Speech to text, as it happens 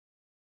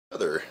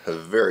Another a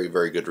very,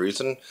 very good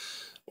reason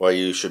why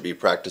you should be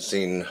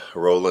practicing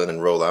roll in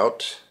and roll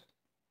out,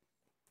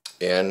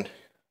 and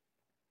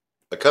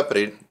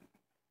accompanied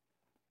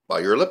by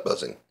your lip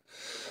buzzing.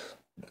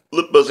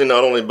 Lip buzzing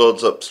not only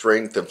builds up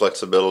strength and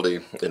flexibility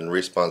and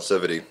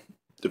responsivity,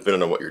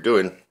 depending on what you're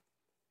doing,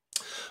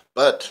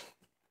 but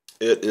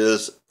it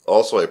is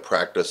also a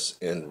practice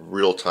in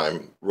real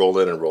time roll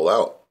in and roll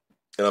out.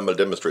 And I'm going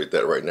to demonstrate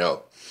that right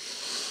now.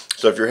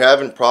 So if you're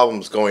having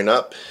problems going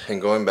up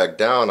and going back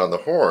down on the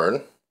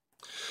horn,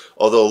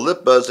 although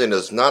lip buzzing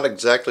is not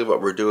exactly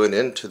what we're doing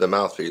into the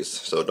mouthpiece,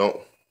 so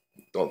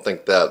don't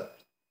think that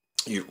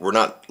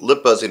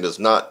lip buzzing does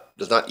not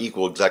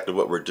equal exactly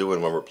what we're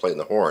doing when we're playing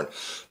the horn,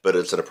 but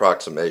it's an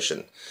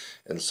approximation.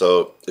 And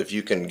so if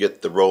you can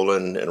get the roll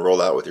in and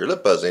roll out with your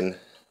lip buzzing,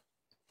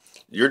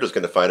 you're just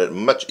going to find it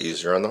much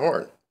easier on the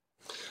horn.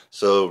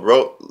 So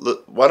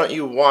why don't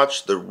you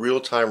watch the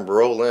real-time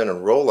roll in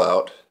and roll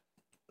out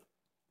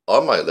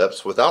on my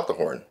lips without the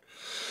horn.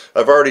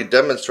 I've already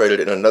demonstrated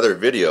in another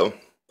video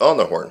on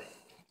the horn.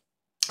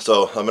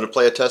 So I'm going to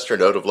play a tester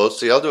note of low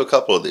C. I'll do a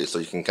couple of these so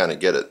you can kind of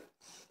get it.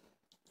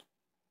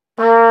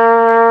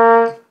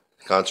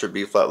 Concert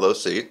B flat low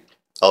C.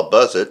 I'll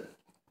buzz it.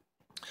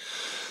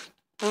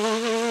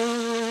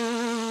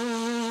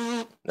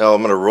 Now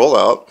I'm going to roll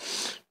out.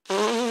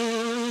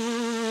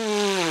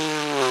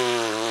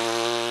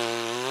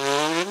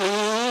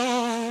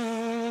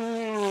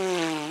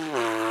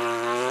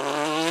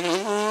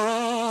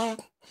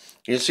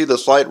 You see the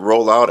slight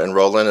roll out and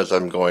roll in as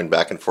I'm going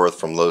back and forth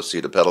from low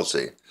C to pedal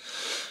C.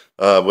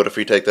 What if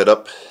we take that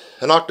up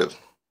an octave?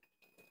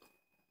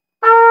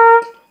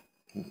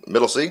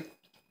 Middle C.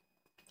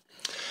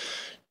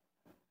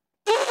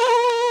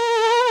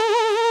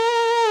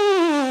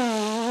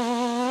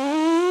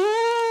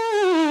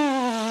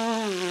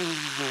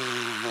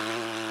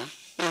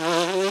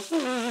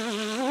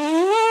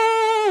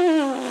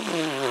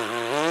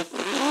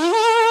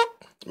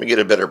 Let me get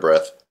a better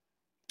breath.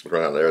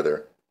 Run out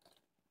there.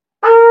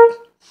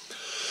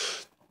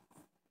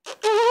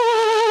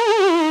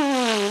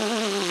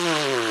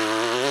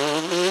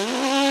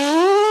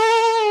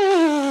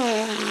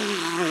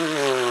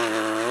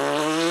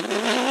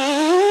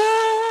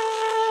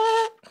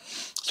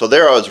 So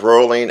there I was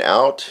rolling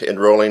out and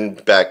rolling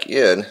back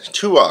in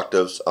 2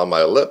 octaves on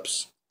my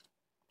lips.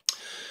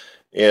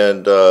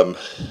 And I'm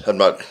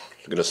not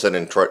going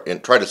to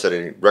try to set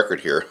any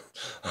record here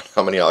on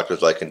how many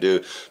octaves I can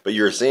do, but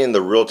you're seeing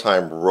the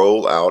real-time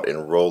roll out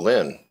and roll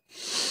in.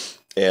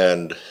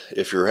 And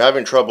if you're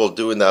having trouble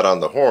doing that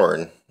on the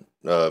horn,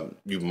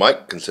 you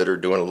might consider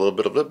doing a little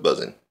bit of lip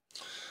buzzing.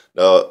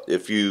 Now,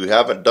 if you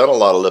haven't done a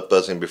lot of lip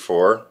buzzing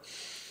before,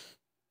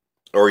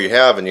 or you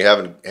have and you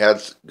haven't had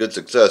good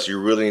success, you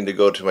really need to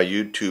go to my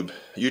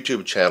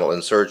YouTube channel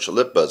and search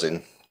lip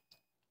buzzing,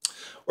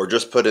 or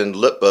just put in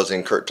lip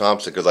buzzing Kurt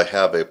Thompson, because I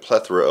have a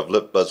plethora of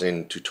lip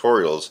buzzing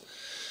tutorials,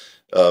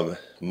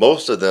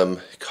 most of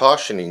them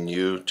cautioning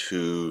you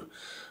to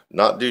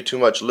not do too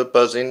much lip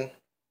buzzing,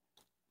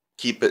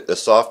 keep it as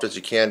soft as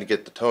you can to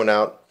get the tone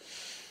out,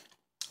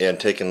 and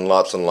taking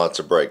lots and lots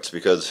of breaks,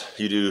 because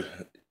you do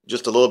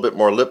just a little bit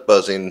more lip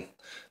buzzing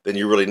than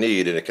you really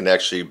need, and it can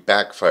actually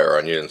backfire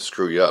on you and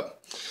screw you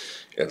up.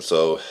 And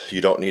so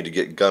you don't need to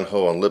get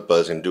gun-ho on lip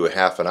buzzing and do a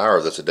half an hour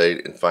of this a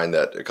day and find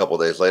that a couple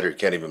of days later you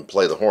can't even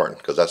play the horn,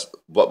 because that's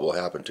what will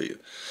happen to you.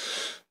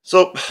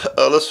 So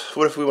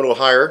what if we went a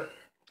little higher?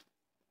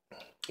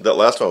 That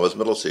last one was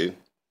middle C.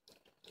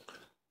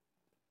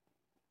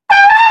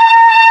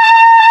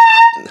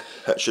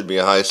 That should be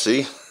a high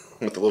C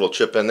with a little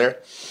chip in there.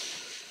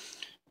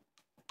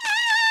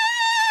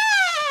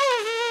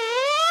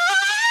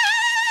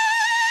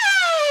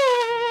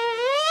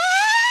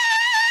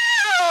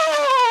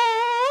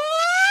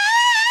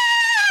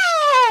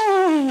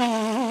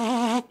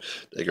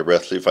 Take a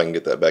breath, see if I can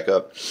get that back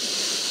up.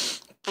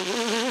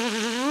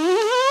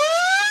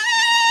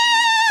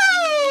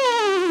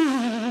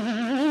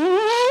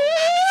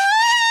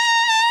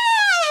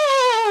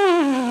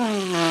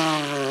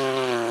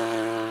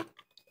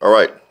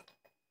 Alright,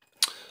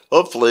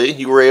 hopefully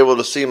you were able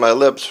to see my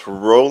lips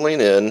rolling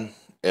in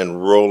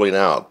and rolling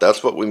out.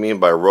 That's what we mean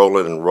by roll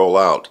in and roll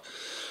out.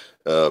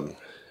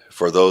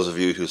 For those of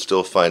you who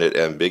still find it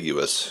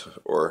ambiguous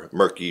or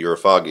murky or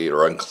foggy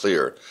or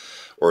unclear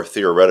or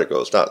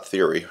theoretical, it's not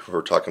theory.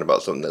 We're talking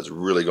about something that's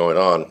really going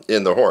on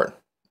in the horn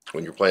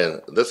when you're playing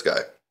this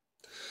guy.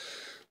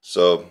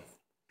 So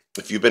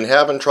if you've been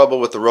having trouble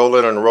with the roll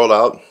in and roll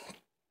out,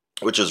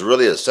 which is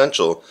really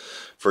essential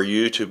for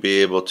you to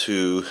be able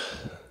to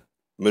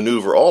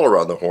maneuver all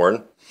around the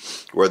horn,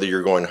 whether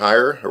you're going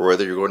higher or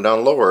whether you're going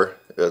down lower,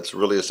 it's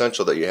really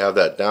essential that you have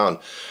that down.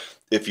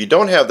 If you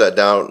don't have that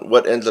down,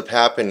 what ends up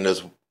happening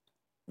is,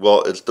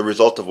 well, it's the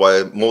result of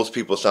why most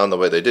people sound the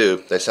way they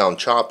do. They sound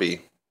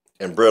choppy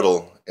and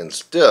brittle and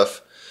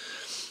stiff,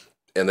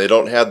 and they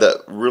don't have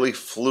that really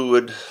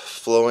fluid,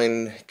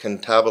 flowing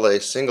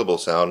cantabile singable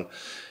sound,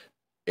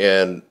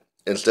 and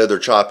instead they're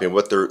choppy. And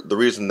the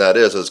reason that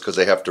is because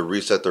they have to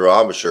reset their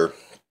embouchure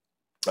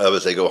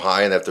as they go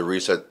high and they have to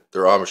reset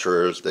their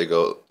embouchure as they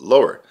go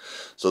lower.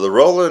 So the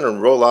roll in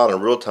and roll out in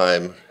real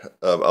time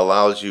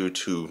allows you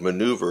to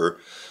maneuver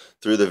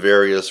through the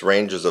various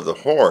ranges of the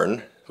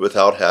horn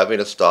without having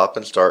to stop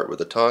and start with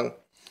the tongue,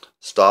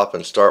 stop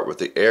and start with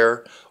the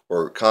air,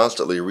 or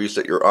constantly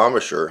reset your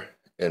embouchure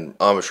and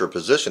embouchure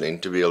positioning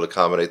to be able to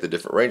accommodate the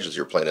different ranges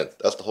you're playing in.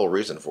 That's the whole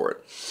reason for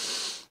it.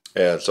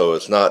 And so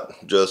it's not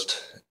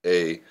just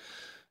a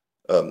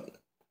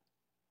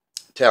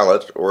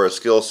talent or a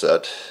skill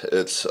set.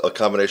 It's a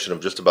combination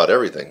of just about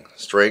everything: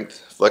 strength,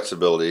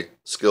 flexibility,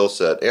 skill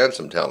set, and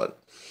some talent.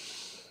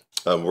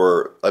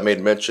 Where I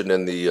made mention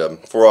in the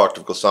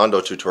 4-octave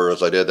glissando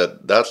tutorials I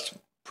did that's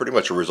pretty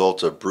much a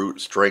result of brute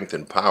strength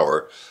and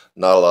power,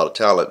 not a lot of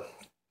talent.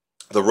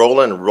 The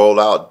roll in and roll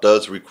out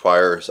does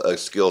require a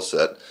skill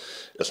set.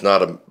 It's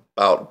not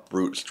about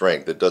brute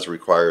strength. It does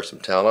require some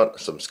talent,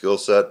 some skill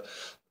set.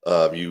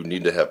 You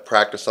need to have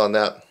practice on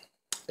that.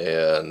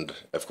 And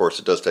of course,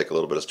 it does take a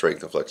little bit of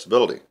strength and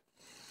flexibility.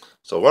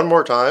 So one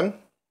more time,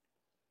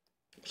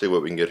 see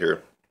what we can get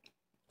here.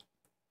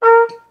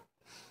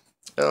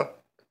 Yeah.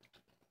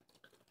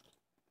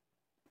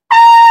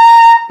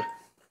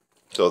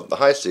 So the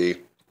high C,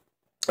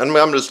 and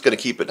I'm just going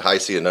to keep it high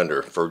C and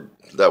under, for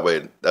that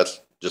way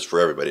that's just for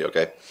everybody,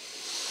 okay?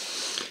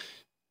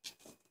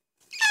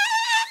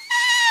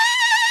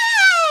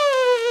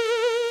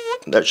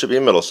 That should be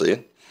a middle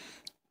C.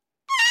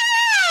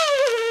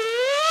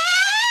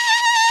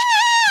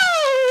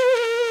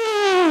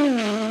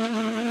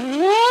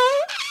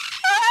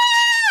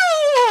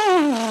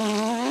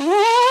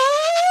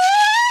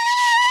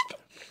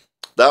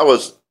 That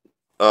was,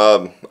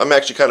 I'm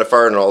actually kind of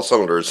firing on all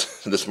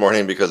cylinders this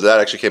morning because that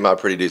actually came out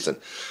pretty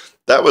decent.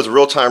 That was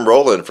real-time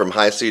rolling from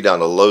high C down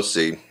to low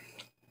C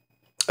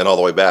and all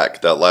the way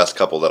back, that last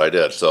couple that I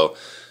did. So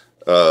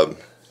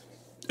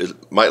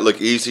it might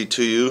look easy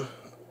to you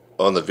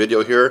on the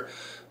video here,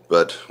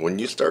 but when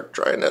you start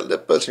trying that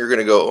lip buzzing, you're going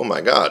to go, oh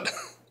my God,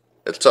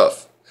 it's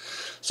tough.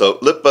 So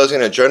lip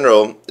buzzing in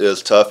general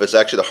is tough. It's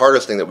actually the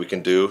hardest thing that we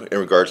can do in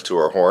regards to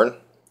our horn,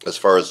 as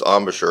far as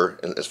embouchure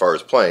and as far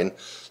as playing.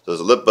 So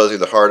the lip buzzing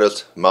the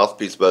hardest,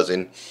 mouthpiece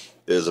buzzing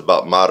is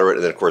about moderate,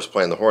 and then of course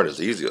playing the horn is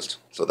the easiest.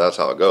 So that's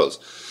how it goes.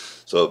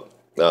 So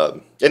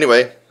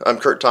anyway, I'm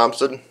Kurt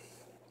Thompson,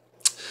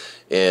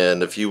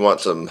 and if you want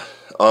some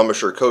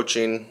embouchure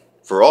coaching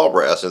for all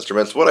brass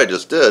instruments, what I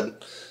just did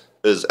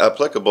is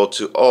applicable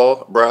to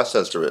all brass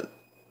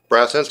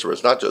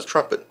instruments, not just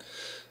trumpet.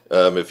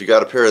 If you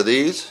got a pair of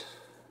these,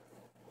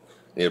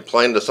 and you're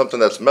playing to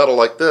something that's metal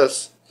like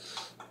this,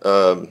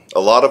 a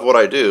lot of what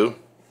I do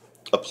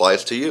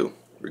applies to you,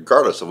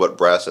 regardless of what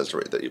brass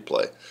instrument that you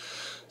play.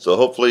 So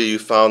hopefully you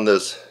found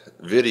this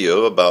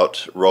video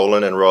about roll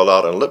in and roll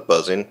out and lip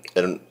buzzing,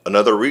 and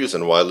another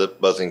reason why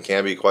lip buzzing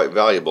can be quite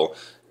valuable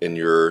in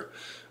your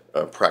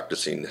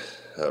practicing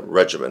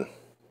regimen.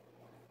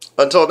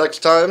 Until next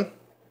time,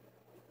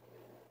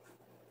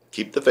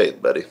 keep the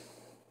faith, buddy.